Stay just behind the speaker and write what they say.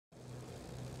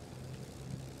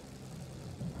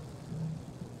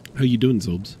How you doing,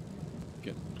 Zobes?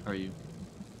 Good. How are you?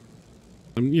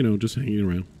 I'm, you know, just hanging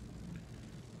around.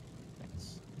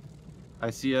 Thanks.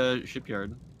 I see a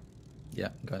shipyard. Yeah,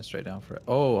 I'm going straight down for it.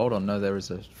 Oh, hold on. No, there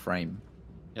is a frame.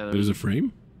 Yeah, There's a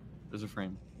frame? There's a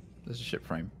frame. There's a ship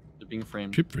frame. They're being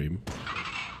framed. Ship frame?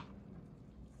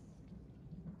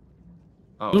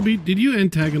 Oh. Zoby, did you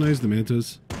antagonize the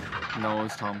mantas? No,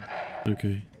 it's Tom.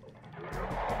 Okay.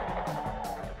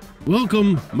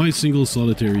 Welcome, my single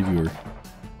solitary viewer.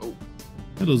 Oh.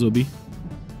 Hello, Zoby.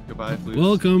 Goodbye, Flouze.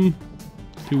 Welcome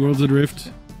to Worlds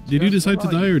Adrift. Did you decide to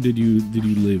die, or did you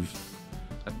live?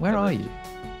 Where are you?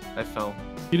 I fell.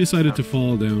 You decided to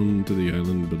fall down to the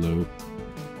island below.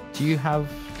 Do you have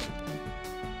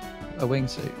a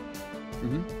wingsuit?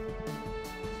 Mm-hmm.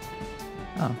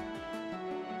 Oh.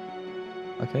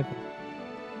 Okay. Then.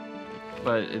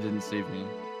 But it didn't save me.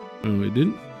 Oh, it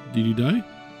didn't? Did you die?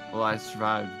 Well, I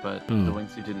survived, but Oh. the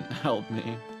wingsuit didn't help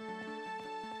me.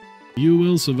 You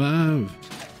will survive.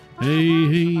 Hey,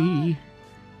 hey.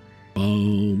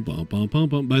 Bum, bum, bum, bum,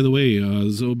 bum. By the way,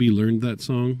 Zoby learned that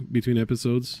song between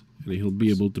episodes, and he'll be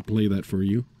able to play that for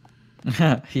you.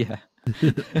 Yeah.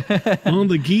 On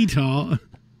the guitar.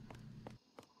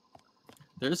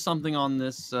 There's something on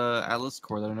this Atlas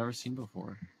core that I've never seen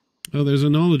before. Oh, there's a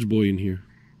knowledge boy in here.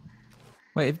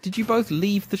 Wait, did you both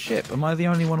leave the ship? Am I the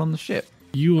only one on the ship?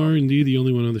 You are indeed the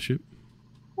only one on the ship.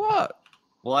 What?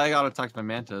 Well, I got attacked by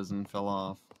mantas and fell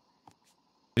off.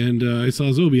 And I saw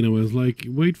Zoby and I was like,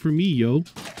 wait for me, yo.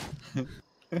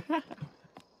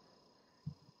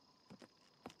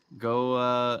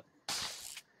 Go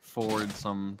forward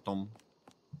some, Tom.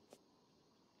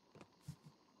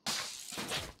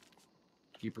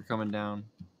 Keep her coming down.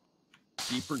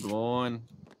 Keep her going.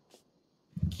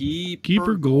 Keep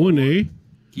her going, eh?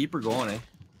 Keep her going, eh?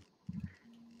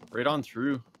 Right on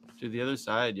through to the other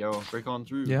side, yo. Break on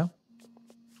through. Yeah.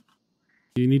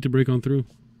 You need to break on through.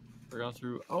 Break on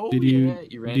through. Oh, Did yeah.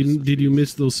 you did you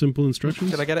miss those simple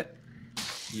instructions? Did I get it?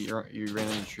 You ran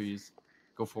into trees.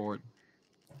 Go forward.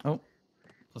 Oh.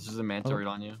 Plus there's a manta right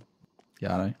on you.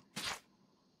 Yeah, I know.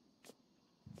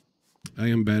 I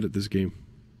am bad at this game.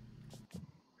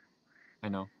 I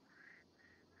know.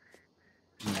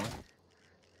 More.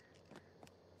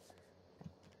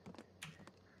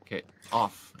 Okay,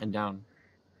 off and down.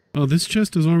 Oh, this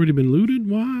chest has already been looted?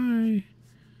 Why?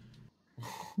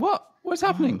 What? What's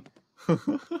happening?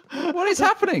 What is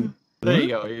happening? There you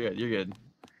go. You're good. You're good.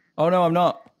 Oh no, I'm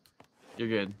not. You're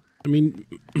good. I mean,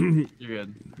 You're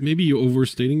good. maybe you're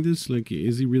overstating this. Like,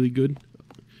 is he really good?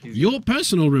 He's Your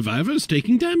personal reviver is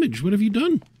taking damage. What have you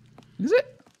done? Is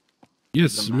it?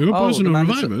 Yes, The your Oh, personal the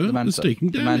reviver is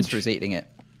taking The damage. manta is eating it.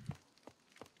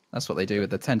 That's what they do with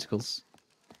their tentacles.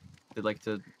 They'd like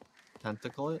to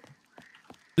tentacle it.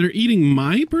 They're eating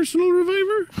my personal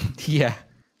reviver? Yeah.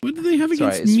 What do they have Sorry,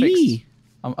 against it's me?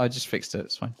 fixed. I just fixed it.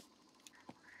 It's fine.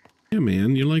 Yeah,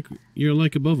 man, you're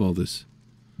like above all this.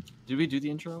 Did we do the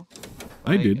intro?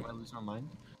 I did. Am I losing my mind?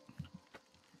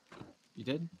 You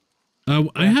did?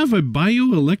 I have a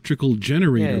bioelectrical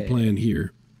generator Yeah. plan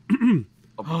here.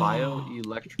 A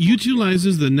bioelectric.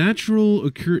 Utilizes the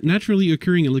naturally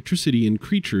occurring electricity in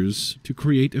creatures to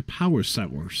create a power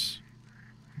source.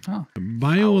 Oh. A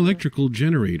bioelectrical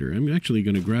generator. I'm actually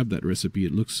going to grab that recipe.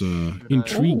 It looks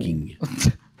intriguing.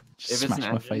 Just If it's an smash my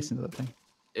engine? face into that thing.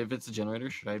 If it's a generator,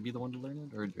 should I be the one to learn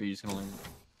it, or are you just gonna learn it?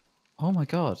 Oh my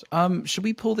god. Should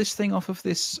we pull this thing off of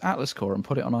this Atlas core and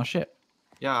put it on our ship?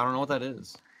 Yeah, I don't know what that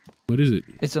is. What is it?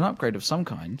 It's an upgrade of some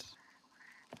kind.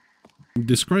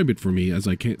 Describe it for me, as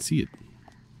I can't see it.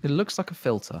 It looks like a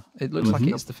filter. It looks like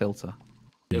it's the filter.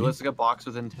 It looks like a box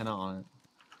with antenna on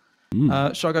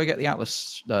it. Shall I go get the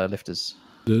Atlas lifters?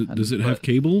 Does it have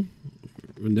cable?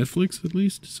 Or Netflix, at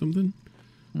least? Something?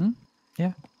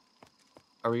 Yeah.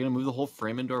 Are we gonna move the whole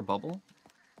frame into our bubble?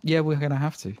 Yeah, we're gonna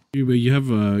have to. You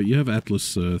have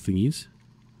Atlas thingies.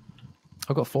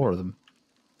 I've got 4 of them.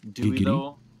 Do we Giggity.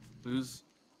 though?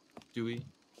 Do we?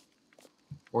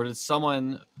 Or did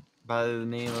someone by the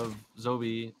name of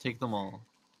Zoby take them all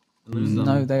and lose them?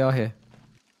 No, they are here.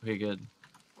 Okay, good.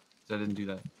 'Cause I didn't do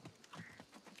that.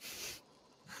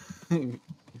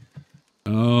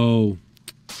 Oh.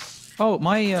 Oh,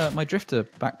 my drifter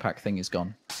backpack thing is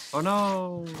gone. Oh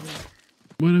no!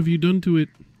 What have you done to it?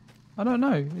 I don't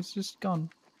know. It's just gone.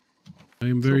 I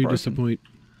am very broken. disappointed.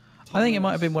 I think it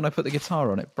might have been when I put the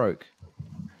guitar on. It broke.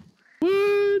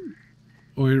 What?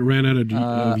 Or it ran out of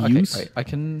Okay, use? wait. I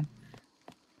can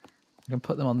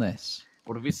put them on this.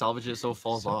 What if we salvage it so it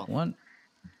falls off? Can One.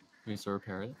 we still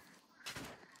repair it?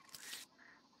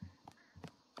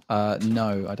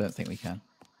 No, I don't think we can.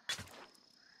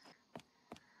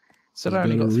 So He's I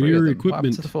only got got a 3 of rear them. What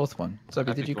happened equipment. to the 4th one? Zoby,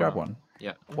 I did you picked grab one one?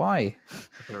 Yeah, Why? I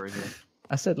put it right here.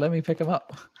 I said, let me pick them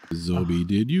up. Zoby,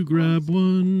 did you grab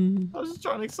one? I was just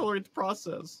trying to accelerate the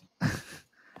process. I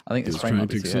think this Just frame trying might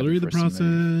to be too heavy accelerate the for us to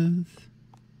move. process.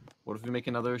 What if we make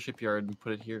another shipyard and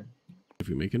put it here? If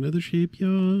we make another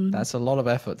shipyard, That's a lot of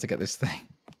effort to get this thing.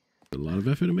 a lot of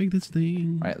effort to make this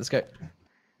thing. Right, let's go.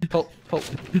 Pull. I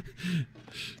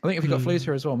think if you got Flouze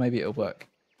here as well, maybe it'll work.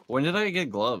 When did I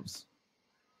get gloves?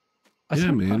 I Yeah,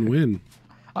 don't man, know. when?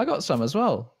 I got some as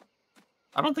well.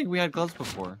 I don't think we had gloves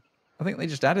before. I think they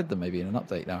just added them maybe in an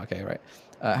update now. Okay, right.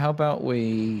 How about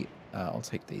we... I'll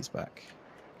take these back.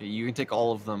 Okay, you can take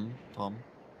all of them, Tom.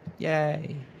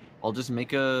 Yay. I'll just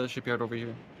make a shipyard over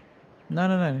here.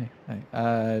 No.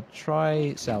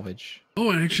 Try salvage.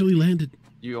 Oh, I actually landed.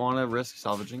 You want to risk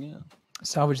salvaging it?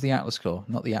 Salvage the Atlas core,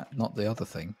 not the other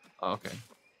thing. Oh, okay.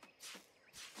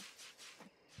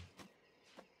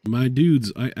 My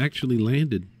dudes, I actually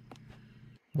landed.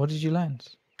 What did you land?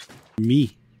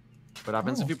 Me. What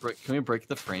happens if Oh. you break? Can we break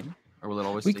the frame, or will it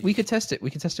always? We stay could test it.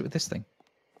 We can test it with this thing.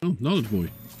 Oh, knowledge boy.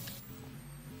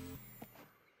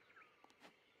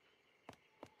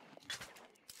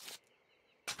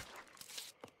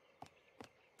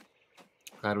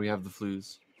 Glad we have the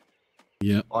flues.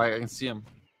 Yep. Oh, I can see him.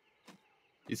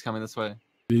 He's coming this way.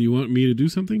 Do you want me to do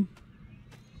something?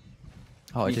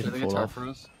 Oh, I Can you didn't play the fall guitar off. for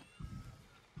us?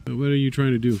 What are you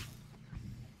trying to do?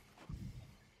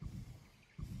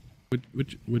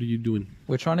 What are you doing?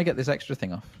 We're trying to get this extra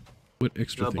thing off. What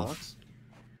extra The thing? box.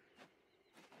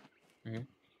 Okay.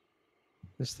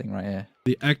 This thing right here.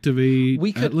 The activate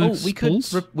We could. Atlas we could.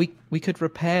 pulse? We could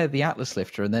repair the Atlas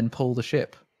lifter and then pull the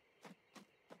ship.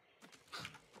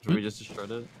 Should we just destroy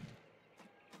it?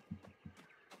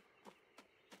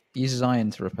 Uses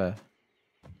iron to repair.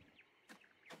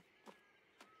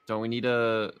 Don't we need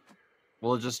a?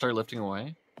 Will it just start lifting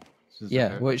away?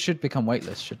 Yeah. Well, it should become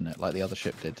weightless, shouldn't it? Like the other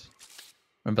ship did.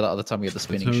 Remember that other time we had the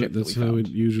spinning ship That's that we how found?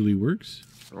 it usually works.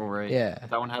 Oh, right. Yeah.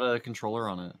 That one had a controller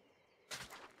on it.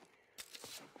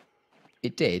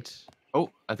 It did. Oh,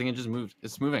 I think it just moved.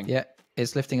 It's moving. Yeah.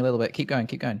 It's lifting a little bit. Keep going.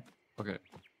 Keep going. Okay.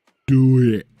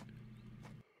 Do it.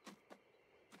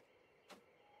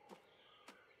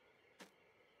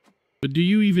 But do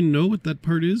you even know what that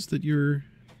part is that you're...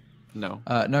 No.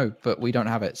 No, but we don't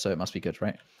have it, so it must be good,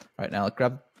 right? Right now,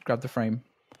 grab the frame.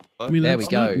 I mean, There that's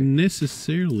we go. not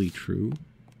necessarily true.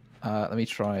 Let me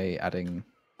try adding.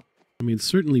 I mean, it's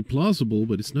certainly plausible,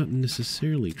 but it's not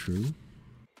necessarily true.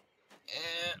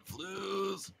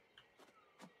 Flues.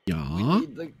 Yeah.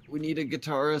 We need a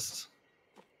guitarist.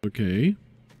 Okay.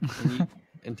 We need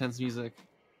intense music.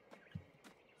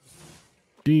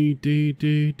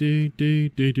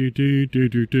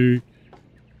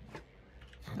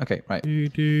 Okay, right.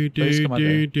 Please come over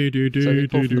here. So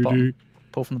pull from the bottom.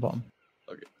 Pull from the bottom.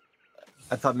 Okay.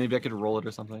 I thought maybe I could roll it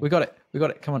or something. We got it. We got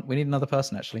it. Come on. We need another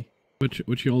person, actually.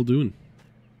 What y'all doing?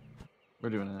 We're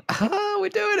doing it. Ah, we're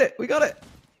doing it. We got it.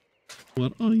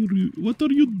 What are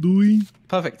you doing?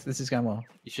 Perfect. This is going well.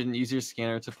 You shouldn't use your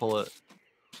scanner to pull it.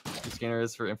 Your scanner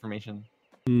is for information.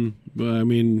 But I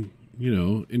mean, you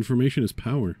know, information is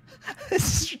power.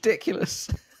 This is ridiculous.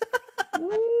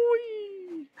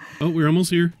 Oh, we're almost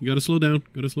here. You gotta slow down.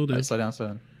 Right, slow down, slow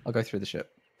down. I'll go through the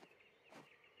ship.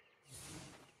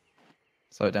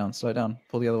 Slow it down, slow it down.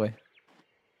 Pull the other way.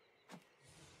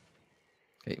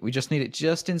 Okay, we just need it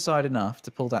just inside enough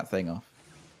to pull that thing off.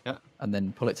 Yeah. And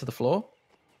then pull it to the floor.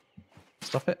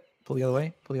 Stop it. Pull the other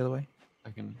way. Pull the other way.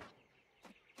 I can.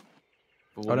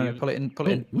 Oh no, pull it in. Pull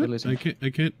it in. We're What? losing. I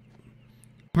can't.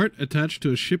 Part attached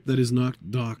to a ship that is not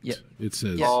docked. Yeah. It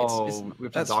says. Yeah, Oh, we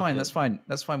have to that's dock fine. it. That's fine.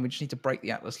 That's fine. We just need to break the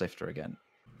Atlas lifter again.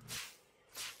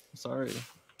 Sorry.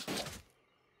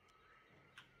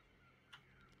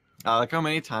 I like how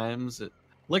many times it.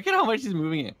 Look at how much he's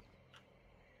moving it.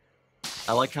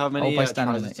 I like how many by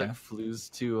standing tries in it it, took Flouze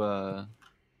to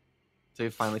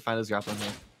finally find his grappling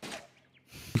hook.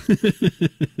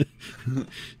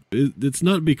 It's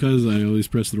not because I always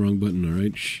press the wrong button. All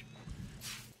right. Shh.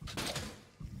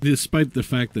 Despite the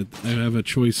fact that I have a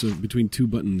choice of between 2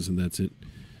 buttons and that's it.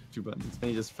 2 buttons. And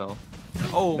he just fell.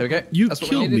 Oh, There we go. You That's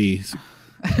what we killed needed. me.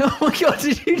 Oh my god!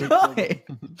 Did you die?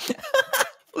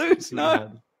 Flouze, too no.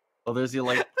 bad. Oh, there's the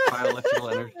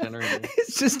bioelectrical energy generator.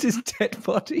 It's just his dead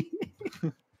body.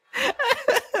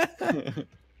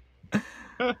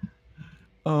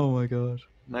 Oh my god.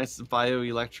 Nice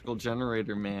bioelectrical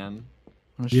generator, man.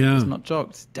 Oh, shit, Yeah. It's not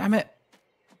jogged. Damn it.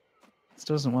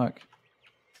 Still doesn't work.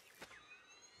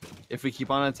 If we keep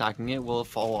on attacking it, will it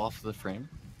fall off the frame?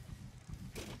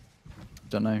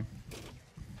 Don't know.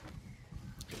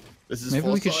 This is Maybe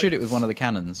full we could shoot it size. with one of the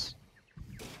cannons.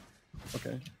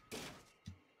 Okay.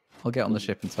 I'll get on the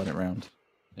ship and turn it around.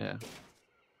 Yeah.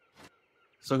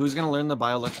 So who's gonna learn the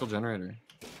bioelectrical generator?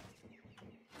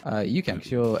 You can,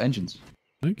 'cause you're engines.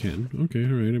 I can. Okay,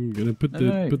 all right. I'm gonna put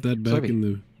put that back Zoby. in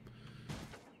the.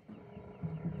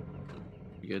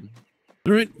 Good.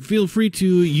 All right. Feel free to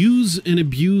use and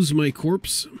abuse my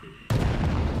corpse.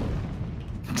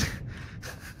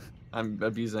 I'm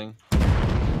abusing.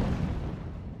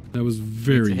 That was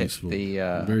very hit useful. the,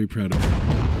 I'm very proud of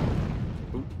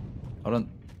it. Ooh, Hold on.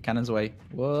 Cannons away.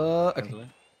 What? Okay. okay.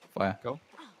 Fire. Go.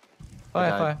 Fire,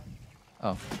 died. fire.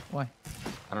 Oh, why?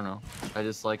 I don't know. I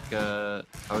just like I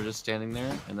was just standing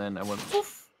there and then I went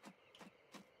poof.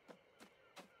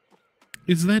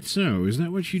 Is that so? Is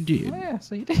that what you did? Oh, yeah,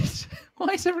 so you did.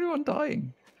 Why is everyone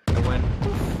dying? I went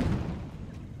poof.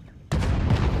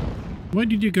 Why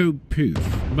did you go poof?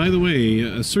 By the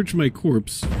way, search my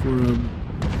corpse for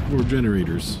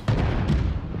generators.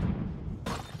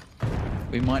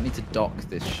 We might need to dock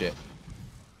this ship.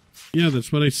 Yeah,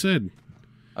 that's what I said.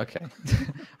 Okay.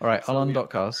 All right, I'll undock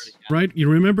Cazz. Right? You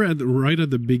remember right at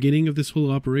the beginning of this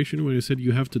whole operation when I said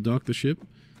you have to dock the ship?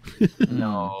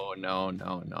 No.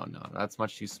 That's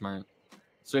much too smart.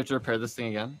 So we have to repair this thing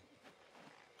again?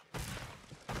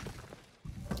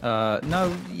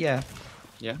 No, yeah.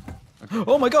 Yeah?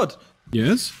 Oh my god!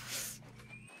 Yes?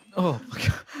 Oh my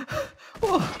god.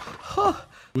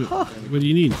 Oh, What do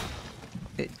you need?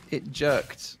 it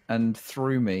jerked and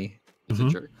threw me. It's a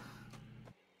jerk.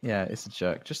 Yeah, it's a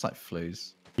jerk, just like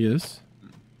Flouze. Yes?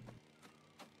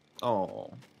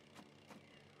 Oh.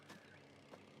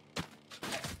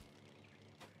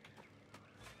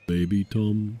 Baby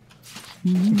Tom.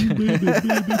 Ooh,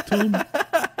 baby Tom.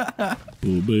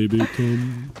 Oh, baby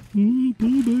Tom. Ooh,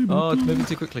 baby Oh, it's Tom. moving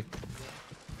too quickly.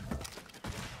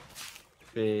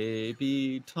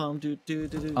 Baby Tom, do.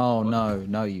 Oh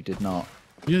no, you did not.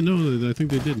 Yeah, no, I think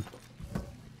they did.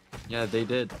 Yeah, they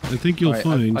did. I think you'll Alright,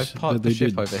 find I've that parked they the ship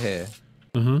did. over here.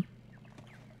 Uh-huh.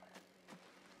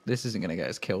 This isn't going to get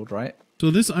us killed, right? So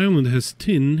this island has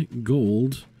tin,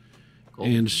 gold, Gold.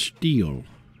 and steel.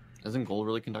 Isn't gold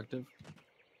really conductive?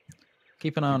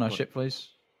 Keep an eye on our ship, please.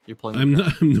 You're playing. I'm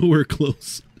nowhere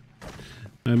close.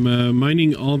 I'm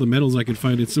mining all the metals I can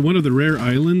find. It's one of the rare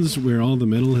islands where all the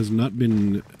metal has not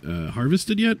been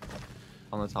harvested yet.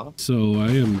 on the top. So I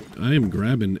am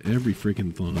grabbing every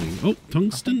freaking thing. Oh,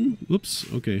 tungsten. Whoops.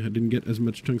 Okay, I didn't get as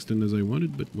much tungsten as I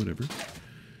wanted, but whatever.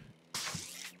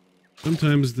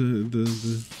 Sometimes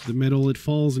the metal, it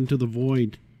falls into the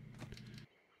void.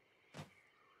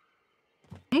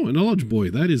 Oh, a knowledge boy.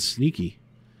 That is sneaky.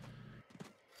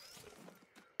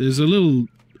 There's a little...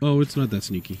 Oh, it's not that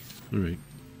sneaky. All right.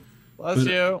 Bless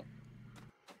you.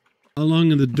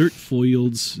 Along in the dirt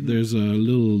fields, there's a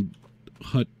little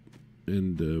hut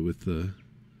and with a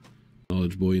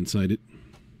knowledge boy inside it.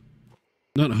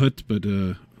 Not a hut, but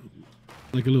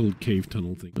like a little cave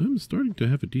tunnel thing. I'm starting to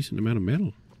have a decent amount of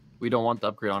metal. We don't want the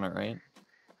upgrade on it, right?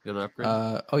 The other upgrade?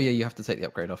 Oh yeah, you have to take the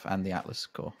upgrade off and the Atlas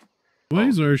core. Why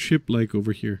is our ship like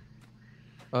over here?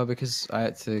 Oh, because I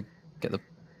had to get the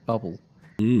bubble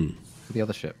for the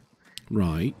other ship.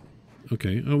 Right.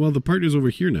 Okay. Oh, well, the part is over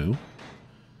here now.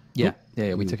 Yeah,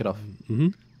 yeah, we took it off.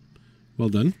 Well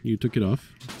done. You took it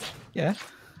off. Yeah,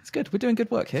 it's good. We're doing good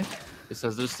work here. It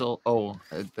says there's still... Oh,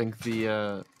 I think the...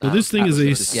 Well, this thing is a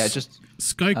Atlas, yeah, just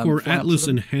Skycore fly up to Atlas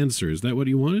them. Enhancer. Is that what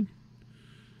you wanted?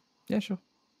 yeah, sure.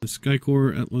 A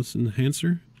Skycore Atlas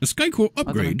Enhancer? A Skycore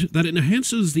upgrade that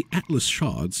enhances the Atlas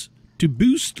shards to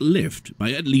boost lift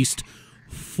by at least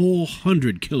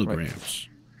 400 kilograms.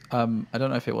 I don't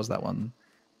know if it was that one.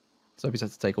 Zoby's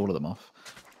had to take all of them off.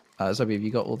 Zoby, have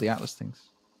you got all the Atlas things?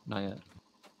 Not yet.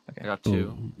 Okay. I got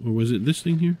two. Oh, or was it this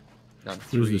thing here? Got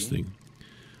three. What is this thing?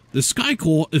 The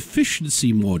Skycore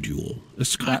Efficiency Module. A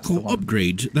That's the Skycore one.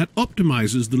 upgrade that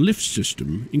optimizes the lift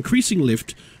system, increasing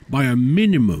lift by a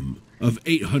minimum of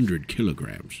 800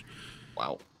 kilograms.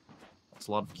 Wow. That's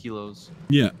a lot of kilos.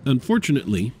 Yeah,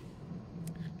 unfortunately,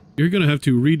 you're going to have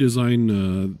to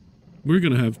redesign... we're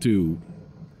going to have to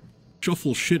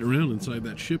shuffle shit around inside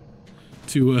that ship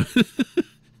to...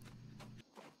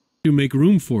 to make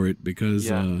room for it,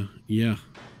 because, yeah.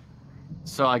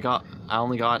 So I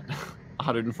only got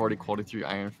 140 quality 3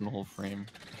 iron from the whole frame,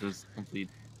 which was complete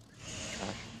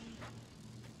trash.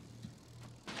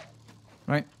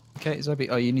 Right. Okay, Zoby.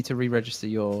 Oh, you need to re-register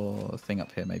your thing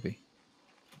up here, maybe.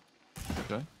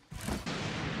 Okay.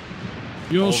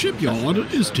 Your All shipyard the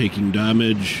is taking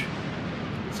damage.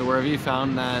 So wherever you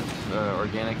found that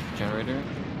organic generator,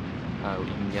 you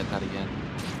can get that again.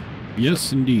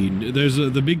 Yes, indeed. There's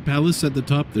the big palace at the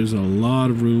top. There's a lot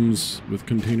of rooms with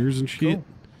containers and shit. Cool.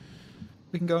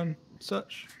 We can go and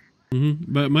search.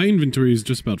 But my inventory is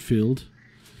just about filled.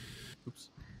 Oops.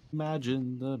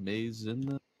 Imagine the maze in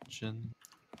the kitchen.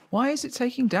 Why is it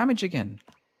taking damage again?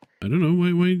 I don't know.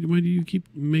 Why do you keep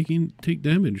take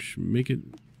damage? Make it.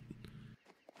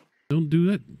 Don't do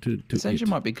that to This engine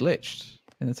it. might be glitched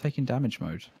in the taking damage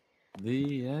mode.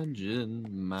 The engine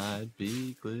might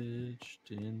be glitched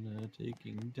in the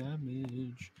taking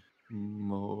damage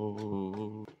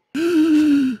mode.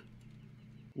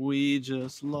 We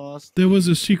just lost. There was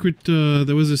a secret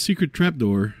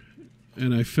trapdoor,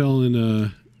 and I fell in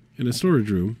a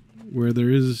storage room where there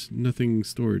is nothing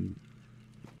stored.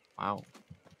 Wow.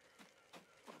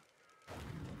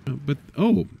 But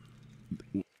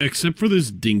except for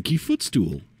this dinky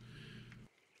footstool.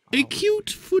 A cute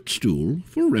footstool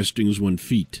for resting one's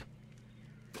feet.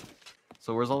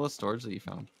 So where's all the storage that you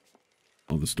found?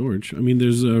 All the storage. I mean,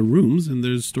 there's rooms, and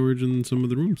there's storage in some of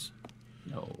the rooms.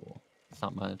 No, it's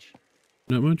not much.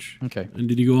 Not much. Okay. And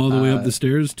did you go all the way up the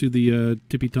stairs to the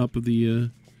tippy top of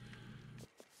the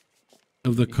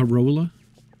Corolla?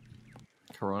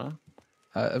 Corona?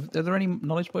 Are there any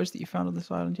knowledge boys that you found on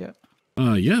this island yet?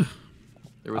 Yeah.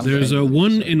 There's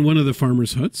one in one of the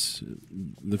farmers' huts,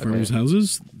 the farmers'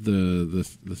 houses. The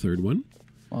third one.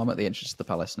 Well, I'm at the entrance to the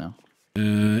palace now.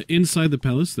 Inside the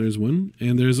palace, there's one,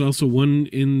 and there's also one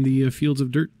in the fields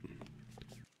of dirt.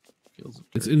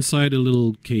 It's inside a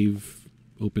little cave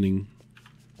opening.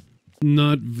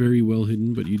 Not very well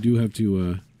hidden, but you do have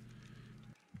to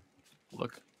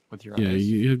look with your yeah, eyes.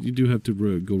 you do have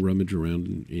to go rummage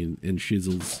around in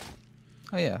shizzles.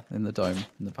 Oh yeah, in the dome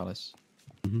in the palace.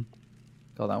 Mm-hmm.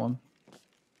 Got that one.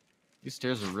 These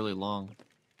stairs are really long.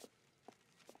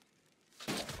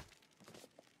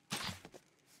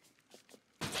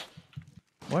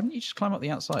 Why don't you just climb up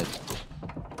the outside?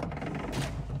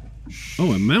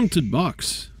 Oh, a mounted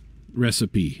box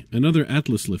recipe. Another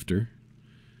Atlas lifter.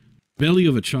 Belly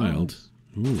of a child.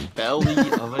 Ooh. Belly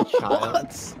of a child.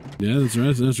 Yeah, that's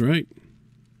right. That's right.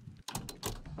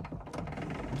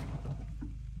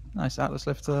 Nice Atlas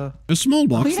lifter. A small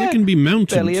box Oh, yeah. that can be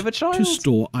mounted Belly of a child. to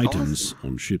store items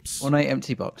on ships. 1A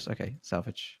empty box. Okay,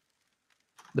 salvage.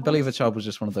 The belly of a child was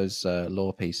just one of those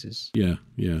lore pieces. Yeah,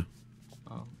 yeah.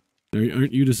 Oh.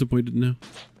 Aren't you disappointed now?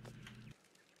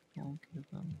 Okay,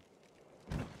 then.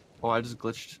 Oh, I just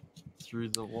glitched through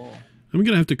the wall. I'm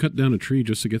gonna have to cut down a tree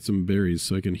just to get some berries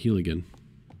so I can heal again.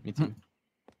 Me too.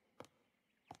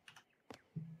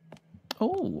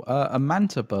 Oh, a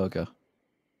manta burger.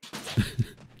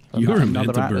 You're a another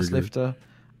manta Atlas burger. lifter.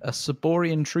 A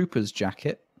Saborian trooper's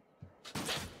jacket.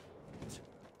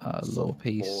 Lore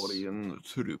piece.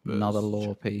 Another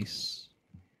lore piece.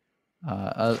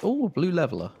 Oh, a blue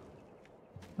leveler.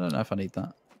 I don't know if I need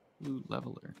that. Blue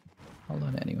leveler. I'll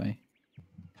learn it anyway.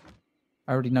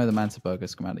 I already know the Manta Burger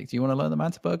schematic. Do you want to learn the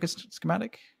Manta Burger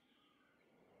schematic?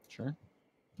 Sure.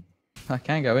 I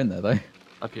can go in there, though.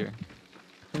 Up here.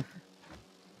 Right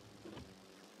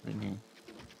here.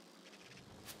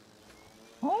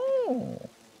 Oh!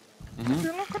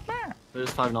 Look at that! There's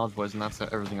 5 knowledge boys, and that's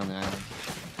everything on the island.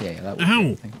 Yeah, that was Ow!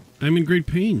 everything. I'm in great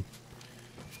pain.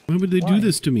 Why would they Why? do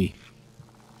this to me?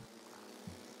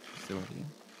 Facility.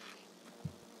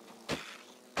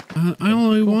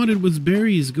 All I wanted was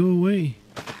berries. Go away.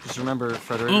 Just remember,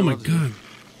 Frederick. Oh my god.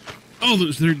 Oh,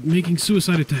 they're making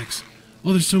suicide attacks.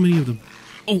 Oh, there's so many of them.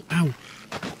 Oh, ow.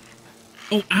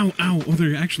 Oh, ow, ow. Oh,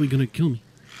 they're actually gonna kill me.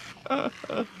 Go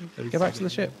back to the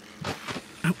ship.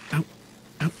 Ow, ow,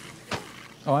 ow.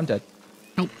 Oh, I'm dead.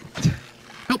 Help.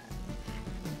 Help.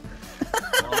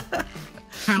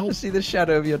 Help. I see the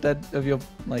shadow of your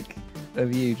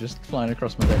of you just flying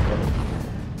across my dead body.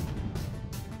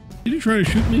 Did you try to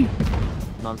shoot me?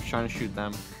 No, I'm trying to shoot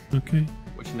them, Okay.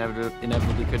 which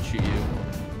inevitably could shoot you.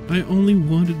 I only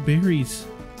wanted berries.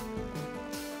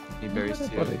 Need berries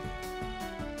Dead too. body.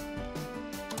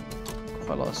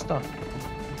 Quite a lot of stuff.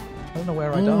 I don't know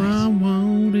where I All I died.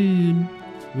 wanted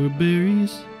were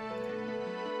berries.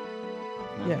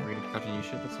 No, Yeah. We're gonna craft a new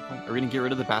ship. What's the point? Are we gonna get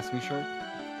rid of the basking shark?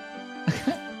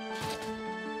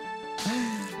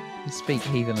 You speak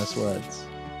heathenous words.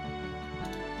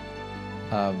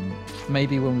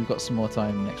 Maybe when we've got some more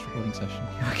time next recording session.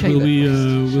 Okay, will then, we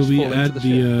let's just fall into add the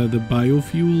ship. the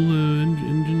biofuel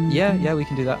engine? Yeah, we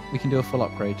can do that. We can do a full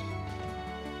upgrade.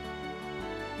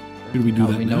 Should we do Now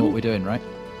that we now? know what we're doing, right?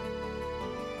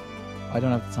 I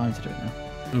don't have the time to do it now.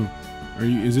 Oh, are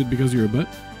you? Is it because you're a butt?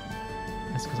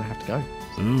 That's because I have to go.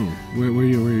 Oh, where are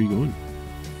you going?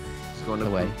 Just going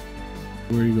Away.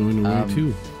 Where are you going away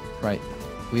to? Right.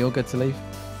 We all good to leave?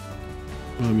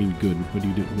 Well, I mean, good. What do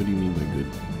you mean by good?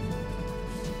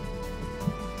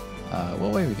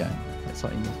 What way are we going? It's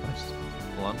slightly northwest.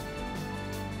 Hold on.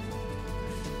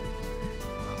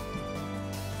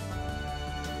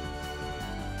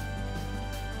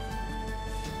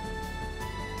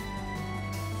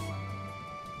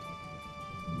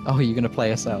 Oh, you're going to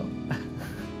play us out?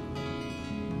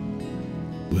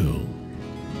 Well,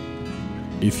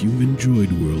 if you've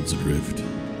enjoyed Worlds Adrift,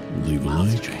 leave a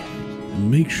like and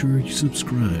make sure you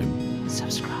subscribe.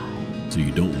 So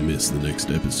you don't miss the next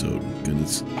episode.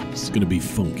 Because it's going to be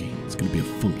funky. It's going to be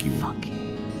a funky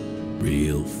one.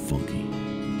 Real funky.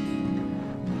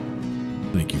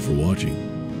 Thank you for watching.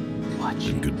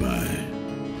 And goodbye.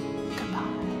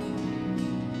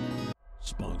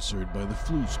 Sponsored by the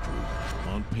Flouze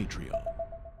Crew on Patreon.